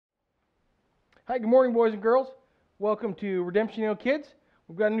Hi, good morning, boys and girls. Welcome to Redemption Hill Kids.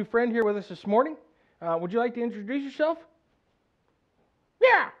 We've got a new friend here with us this morning. Would you like to introduce yourself?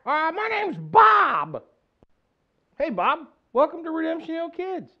 Yeah, my name's Bob. Hey, Bob. Welcome to Redemption Hill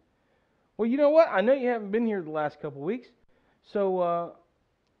Kids. Well, you know what? I know you haven't been here the last couple weeks, so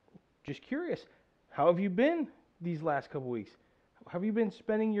just curious. How have you been these last couple weeks? How have you been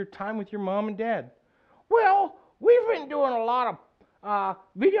spending your time with your mom and dad? Well, we've been doing a lot of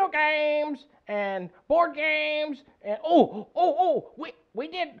video games and board games, and we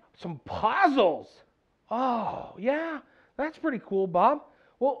did some puzzles. Oh, yeah, that's pretty cool, Bob.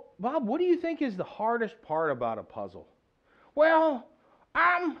 Well, Bob, what do you think is the hardest part about a puzzle? Well,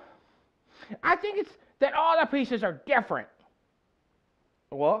 um, I think it's that all the pieces are different.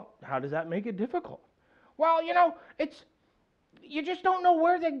 Well, how does that make it difficult? Well, it's you just don't know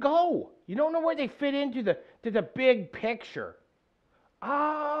where they go. You don't know where they fit into the big picture.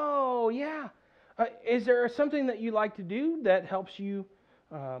 Oh, yeah. Is there something that you like to do that helps you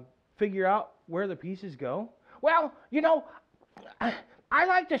figure out where the pieces go? Well, I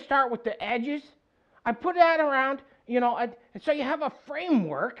like to start with the edges. I put that around, and so you have a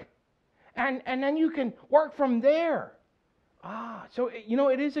framework, and then you can work from there. So,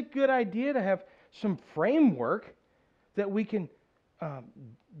 it is a good idea to have some framework that we can um,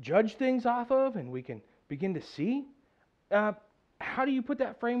 judge things off of and we can begin to see. Uh, how do you put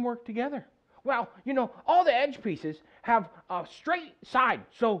that framework together? Well, all the edge pieces have a straight side,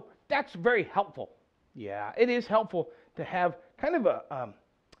 so that's very helpful. Yeah, it is helpful to have kind of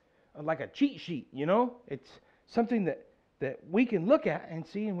like a cheat sheet, It's something that we can look at and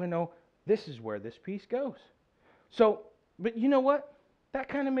see, and we know this is where this piece goes. So, but you know what? That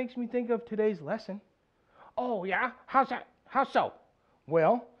kind of makes me think of today's lesson. Oh, yeah? How's that? How so?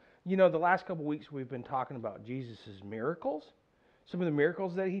 Well, the last couple weeks we've been talking about Jesus' miracles, some of the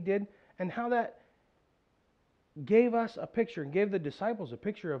miracles that he did, and how that gave us a picture and gave the disciples a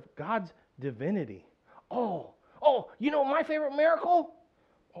picture of God's divinity. My favorite miracle?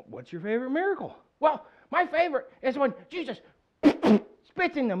 What's your favorite miracle? Well, my favorite is when Jesus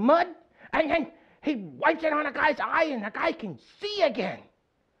spits in the mud and then he wipes it on a guy's eye and the guy can see again.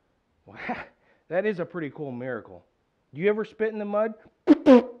 Well, that is a pretty cool miracle. Do you ever spit in the mud?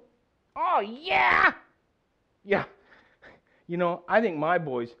 Oh, yeah! Yeah. I think my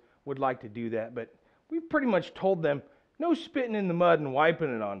boys would like to do that, but we've pretty much told them no spitting in the mud and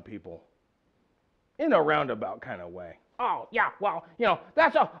wiping it on people in a roundabout kind of way. Oh, yeah, well,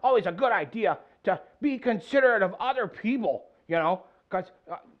 that's always a good idea to be considerate of other people, because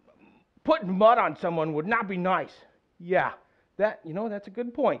putting mud on someone would not be nice. Yeah, that's a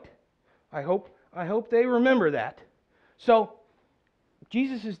good point. I hope they remember that. So,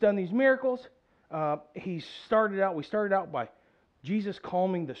 Jesus has done these miracles. We started out by Jesus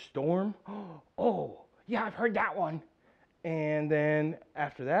calming the storm. Oh, yeah, I've heard that one. And then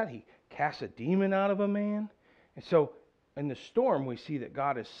after that, he casts a demon out of a man. And so in the storm, we see that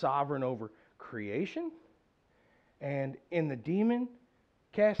God is sovereign over creation. And in the demon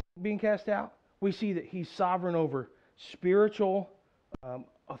being cast out, we see that he's sovereign over spiritual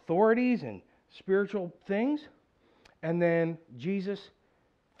authorities and spiritual things. And then Jesus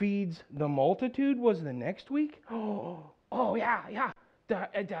feeds the multitude was the next week. Oh yeah, yeah.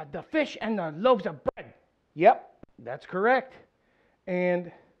 The fish and the loaves of bread. Yep, that's correct.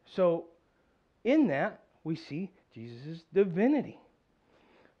 And so in that, we see Jesus' divinity.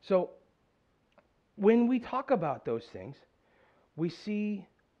 So when we talk about those things, we see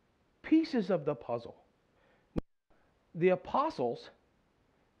pieces of the puzzle. The apostles,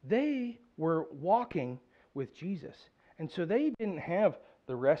 they were walking with Jesus. And so they didn't have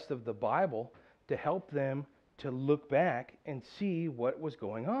the rest of the Bible to help them to look back and see what was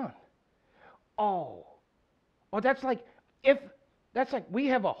going on. Oh, that's like we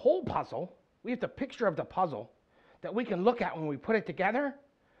have a whole puzzle. We have the picture of the puzzle that we can look at when we put it together,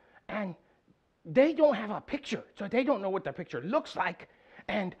 and they don't have a picture, so they don't know what the picture looks like,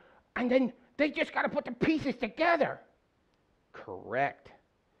 and then they just got to put the pieces together. Correct.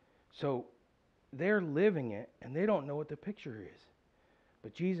 So they're living it, and they don't know what the picture is.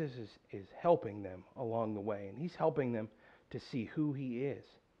 But Jesus is helping them along the way, and he's helping them to see who he is,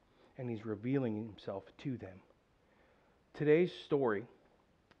 and he's revealing himself to them. Today's story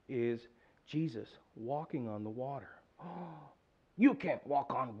is Jesus walking on the water. Oh, you can't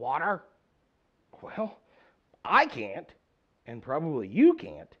walk on water. Well, I can't, and probably you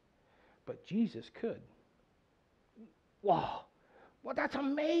can't, but Jesus could. Wow, well, that's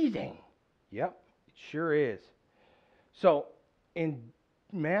amazing. Yep, it sure is. So, in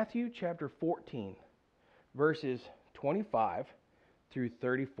Matthew chapter 14, verses 25 through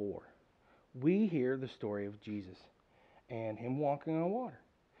 34, we hear the story of Jesus and him walking on water.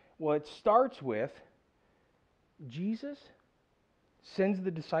 Well, it starts with Jesus sends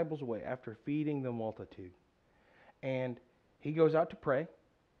the disciples away after feeding the multitude. And he goes out to pray.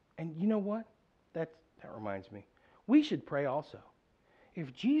 And you know what? That reminds me. We should pray also.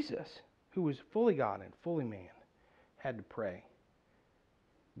 If Jesus, who was fully God and fully man, had to pray,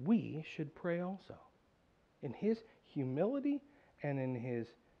 we should pray also. In his humility and in his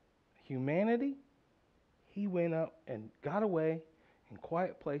humanity, he went up and got away in a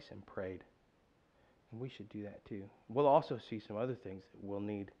quiet place and prayed. And we should do that too. We'll also see some other things that we'll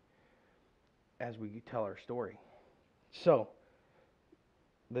need as we tell our story. So,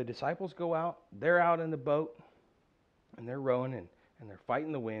 the disciples go out. They're out in the boat, and they're rowing, and they're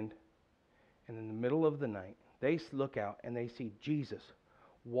fighting the wind. And in the middle of the night, they look out, and they see Jesus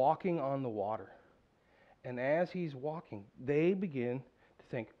walking on the water. And as he's walking, they begin to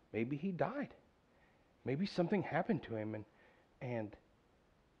think, maybe he died. Maybe something happened to him, and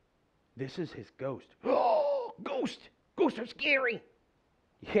this is his ghost. Oh, ghost! Ghosts are scary!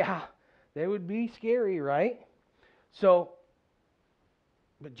 Yeah, they would be scary, right? So,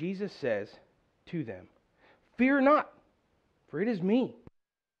 but Jesus says to them, fear not, for it is me.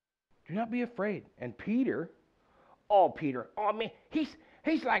 Do not be afraid. And Peter, oh man,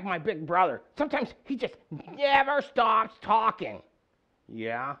 he's like my big brother. Sometimes he just never stops talking.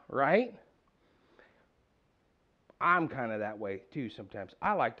 Yeah, right? I'm kind of that way too sometimes.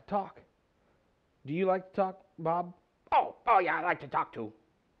 I like to talk. Do you like to talk, Bob? Oh yeah, I like to talk too.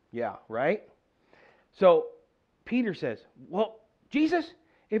 Yeah, right? So Peter says, well, Jesus,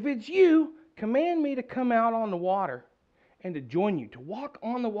 if it's you, command me to come out on the water and to join you, to walk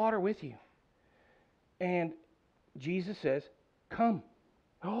on the water with you. And Jesus says, come.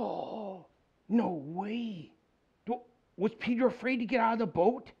 Oh, no way. Was Peter afraid to get out of the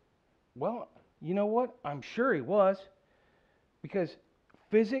boat? Well, you know what? I'm sure he was. Because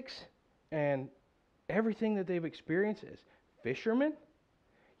physics and everything that they've experienced as fishermen,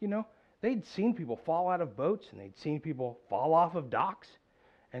 they'd seen people fall out of boats and they'd seen people fall off of docks.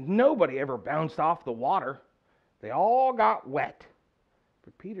 And nobody ever bounced off the water. They all got wet.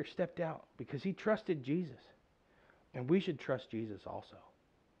 But Peter stepped out because he trusted Jesus. And we should trust Jesus also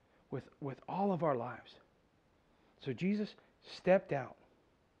with all of our lives. So Jesus stepped out.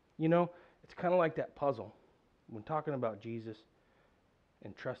 It's kind of like that puzzle. When talking about Jesus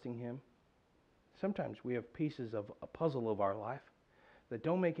and trusting him, sometimes we have pieces of a puzzle of our life that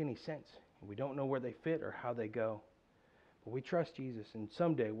don't make any sense. We don't know where they fit or how they go. But we trust Jesus, and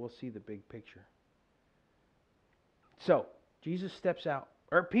someday we'll see the big picture. So, Peter steps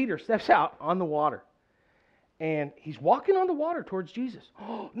out on the water. And he's walking on the water towards Jesus.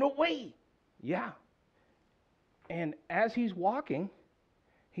 Oh, no way! Yeah. And as he's walking,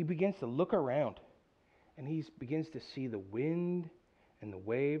 he begins to look around. And he begins to see the wind and the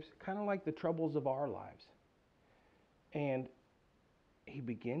waves, kind of like the troubles of our lives. And he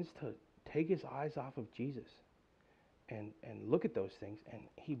begins to take his eyes off of Jesus and look at those things, and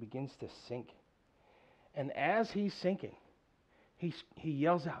he begins to sink. And as he's sinking, he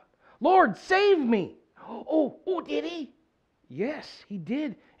yells out, Lord, save me! Oh, did he? Yes, he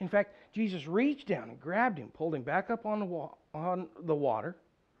did. In fact, Jesus reached down and grabbed him, pulled him back up on the water,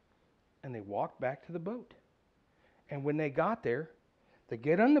 and they walked back to the boat. And when they got there, they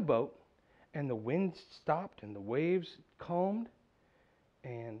get on the boat, and the wind stopped, and the waves calmed,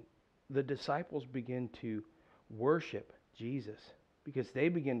 and the disciples begin to worship Jesus because they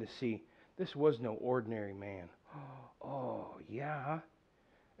begin to see this was no ordinary man. Oh, yeah.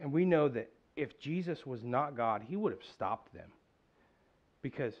 And we know that if Jesus was not God, he would have stopped them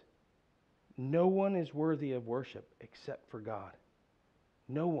because no one is worthy of worship except for God.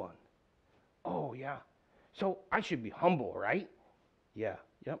 No one. Oh, yeah. So I should be humble, right? Yeah.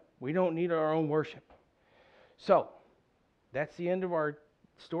 Yep. We don't need our own worship. So that's the end of our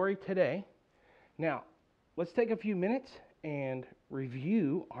story today. Now, let's take a few minutes and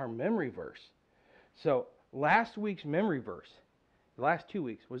review our memory verse. So last week's memory verse, the last 2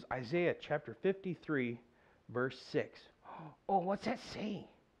 weeks, was Isaiah chapter 53, verse 6. Oh, what's that say?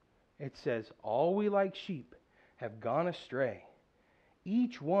 It says, all we like sheep have gone astray,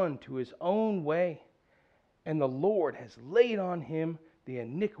 each one to his own way, and the Lord has laid on him the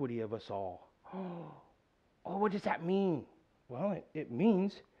iniquity of us all. Oh, what does that mean? Well, it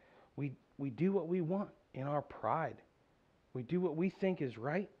means we do what we want in our pride. We do what we think is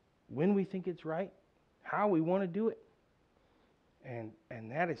right, when we think it's right, how we want to do it. And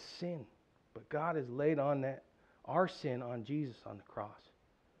that is sin. But God has laid on our sin on Jesus on the cross.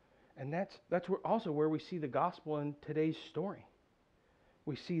 And that's also where we see the gospel in today's story.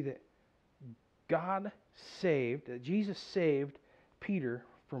 We see that Jesus saved Peter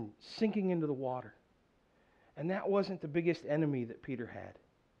from sinking into the water. And that wasn't the biggest enemy that Peter had.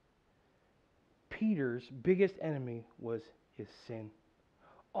 Peter's biggest enemy was his sin.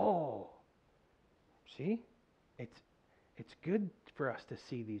 Oh, see? It's good for us to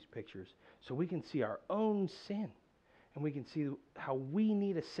see these pictures so we can see our own sin. And we can see how we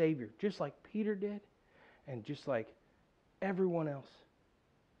need a Savior, just like Peter did and just like everyone else.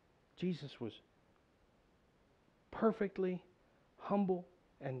 Jesus was perfectly humble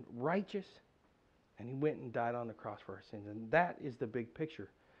and righteous, and he went and died on the cross for our sins. And that is the big picture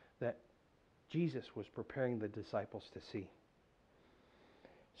that Jesus was preparing the disciples to see.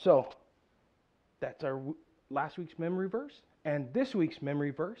 So, that's our last week's memory verse. And this week's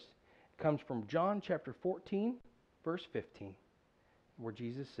memory verse comes from John chapter 14, verse 15, where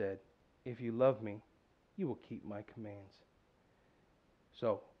Jesus said, "If you love me, you will keep my commands."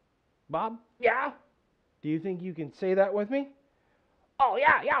 So, Bob? Yeah? Do you think you can say that with me? Oh,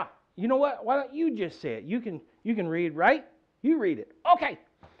 yeah. You know what? Why don't you just say it? You can read, right? You read it. Okay.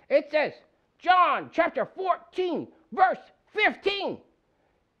 It says, John chapter 14, verse 15.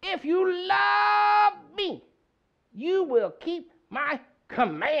 If you love me, you will keep my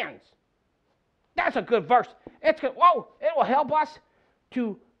commands. That's a good verse. It's good. Whoa, it will help us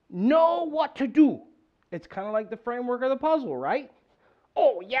to know what to do. It's kind of like the framework of the puzzle, right?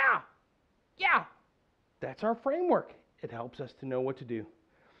 Oh, yeah. Yeah. That's our framework. It helps us to know what to do.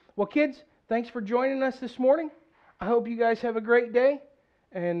 Well, kids, thanks for joining us this morning. I hope you guys have a great day.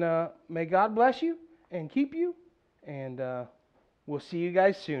 And may God bless you and keep you. And we'll see you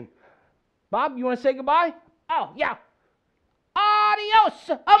guys soon. Bob, you want to say goodbye? Oh, yeah. Adios,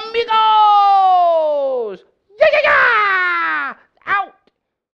 amigos! Yeah!